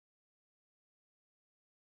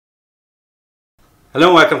Hello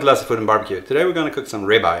and welcome to Lassie Food and Barbecue. Today we're going to cook some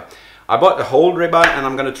ribeye. I bought a whole ribeye and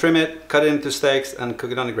I'm going to trim it, cut it into steaks and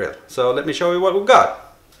cook it on the grill. So let me show you what we've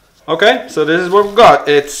got. Okay, so this is what we've got.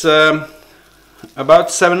 It's about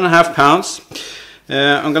 7.5 pounds.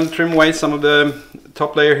 I'm going to trim away some of the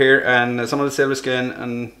top layer here and some of the silver skin,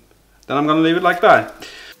 and then I'm going to leave it like that.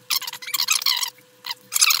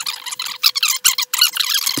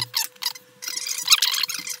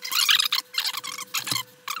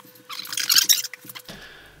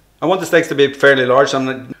 I want the steaks to be fairly large, so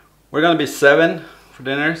we're going to be 7 for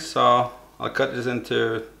dinner, so I'll cut this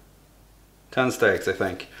into 10 steaks, I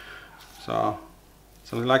think. So,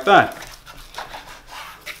 something like that.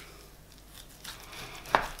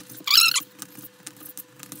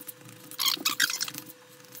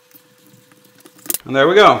 And there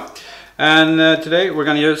we go. And today we're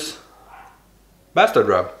going to use bastard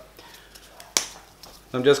rub.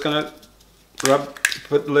 So I'm just going to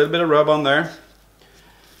put a little bit of rub on there.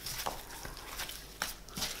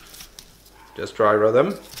 Just dry rub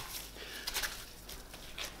them,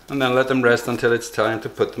 and then let them rest until it's time to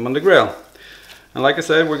put them on the grill. And like I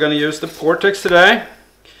said, we're going to use the poortex today.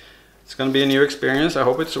 It's going to be a new experience. I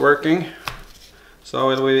hope it's working.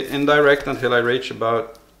 So it'll be indirect until I reach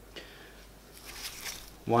about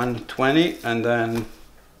 120, and then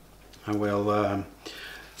I will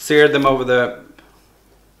sear them over the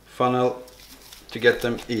funnel to get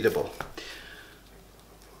them eatable.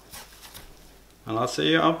 And I'll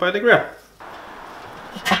see you out by the grill.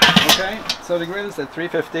 Okay, so the grill is at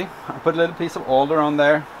 350. I put a little piece of alder on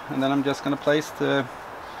there, and then I'm just going to place the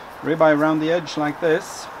ribeye around the edge like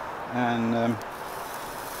this, and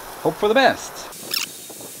hope for the best.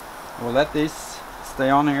 I will let these stay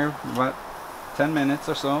on here for about 10 minutes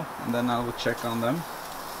or so, and then I will check on them.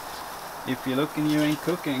 If you're looking, you ain't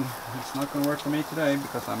cooking. It's not going to work for me today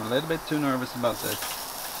because I'm a little bit too nervous about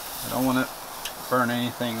this. I don't want to burn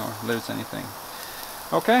anything or lose anything.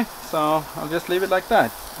 Okay, so I'll just leave it like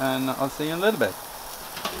that, and I'll see you in a little bit.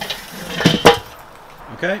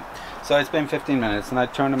 Okay, so it's been 15 minutes and I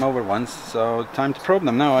turned them over once, so time to probe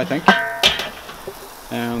them now, I think.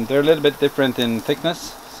 And they're a little bit different in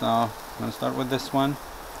thickness, so I'm going to start with this one.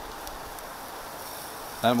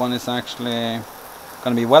 That one is actually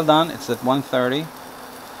going to be well done. It's at 130.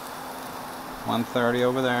 130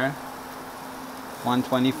 over there.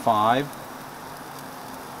 125.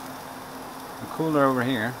 Cooler over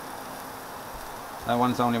here. That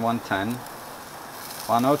one's only 110.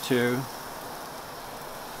 102.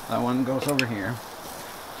 That one goes over here.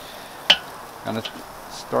 Gonna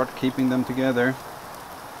start keeping them together.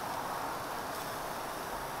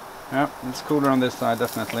 Yep, it's cooler on this side,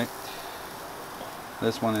 definitely.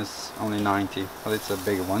 This one is only 90, but it's a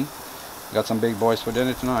bigger one. Got some big boys for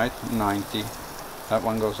dinner tonight. 90. That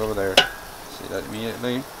one goes over there. See that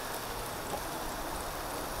immediately.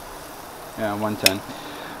 Yeah, 110.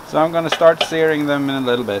 So I'm going to start searing them in a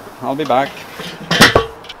little bit. I'll be back.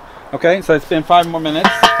 Okay, so it's been 5 more minutes.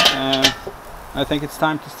 I think it's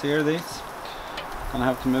time to sear these. Gonna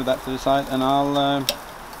have to move that to the side, and I'll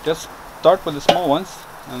just start with the small ones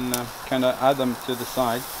and kind of add them to the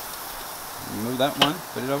side. Move that one,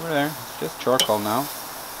 put it over there. It's just charcoal now,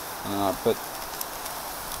 and then I'll put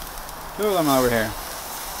 2 of them over here.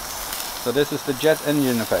 So this is the jet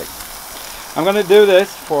engine effect. I'm going to do this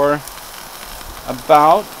for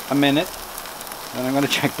about a minute, and I'm going to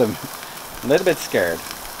check them. A little bit scared.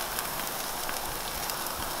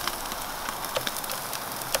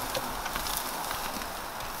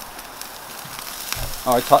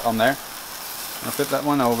 Oh, it's hot on there. I'll flip that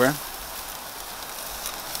one over.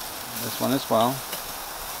 This one as well.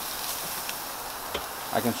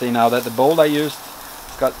 I can see now that the bowl I used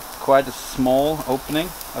has got quite a small opening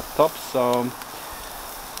at the top, so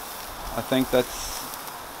I think that's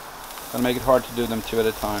gonna make it hard to do them 2 at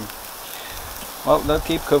a time. Well, they'll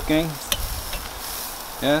keep cooking.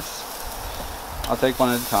 Yes, I'll take one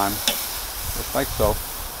at a time, just like so.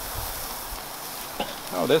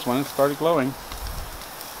 Oh, this one started glowing.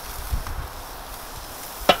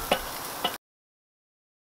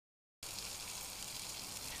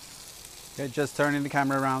 Okay, just turning the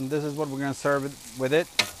camera around. This is what we're going to serve it with it.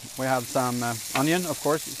 We have some onion, of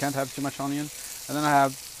course. You can't have too much onion. And then I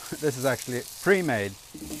have, this is actually pre-made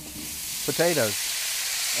potatoes.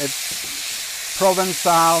 It's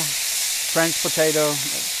provencale French potato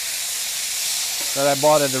that I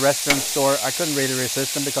bought at the restaurant store. I couldn't really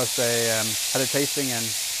resist them because they had a tasting, and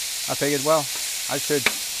I figured, well, I should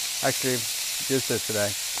actually use this today.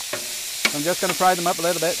 So I'm just going to fry them up a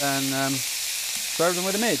little bit and serve them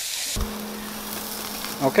with the meat.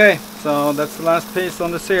 Okay, so that's the last piece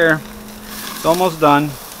on the sear. It's almost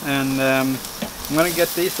done, and I'm going to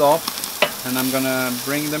get these off and I'm gonna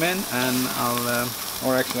bring them in, and I'll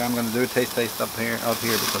or actually I'm gonna do a taste out here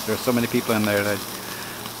because there's so many people in there that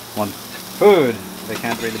want food. They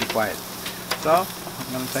can't really be quiet. So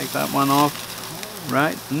I'm gonna take that one off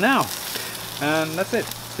right now, and that's it.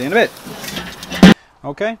 See you in a bit.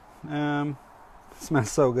 Okay,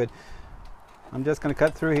 smells so good. I'm just gonna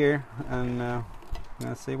cut through here and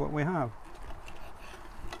let's see what we have.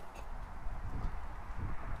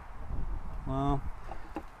 Well,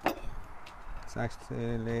 it's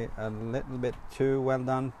actually a little bit too well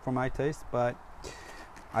done for my taste, but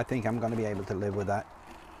I think I'm gonna be able to live with that.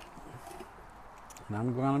 And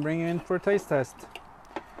I'm gonna bring you in for a taste test.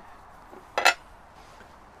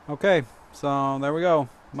 Okay, so there we go.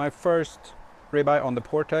 My first ribeye on the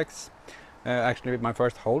poortex. Actually my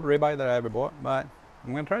first whole ribeye that I ever bought, but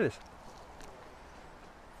I'm gonna try this.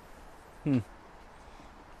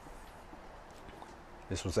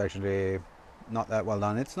 This was actually not that well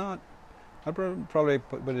done. It's not. I'd probably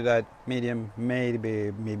put it at medium,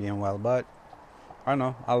 maybe medium well, but I don't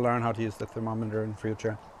know. I'll learn how to use the thermometer in the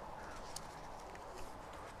future.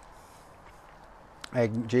 Hey,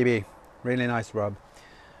 GB, really nice rub.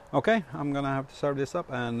 Okay, I'm gonna have to serve this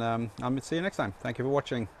up, and I'll see you next time. Thank you for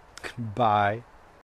watching. Bye.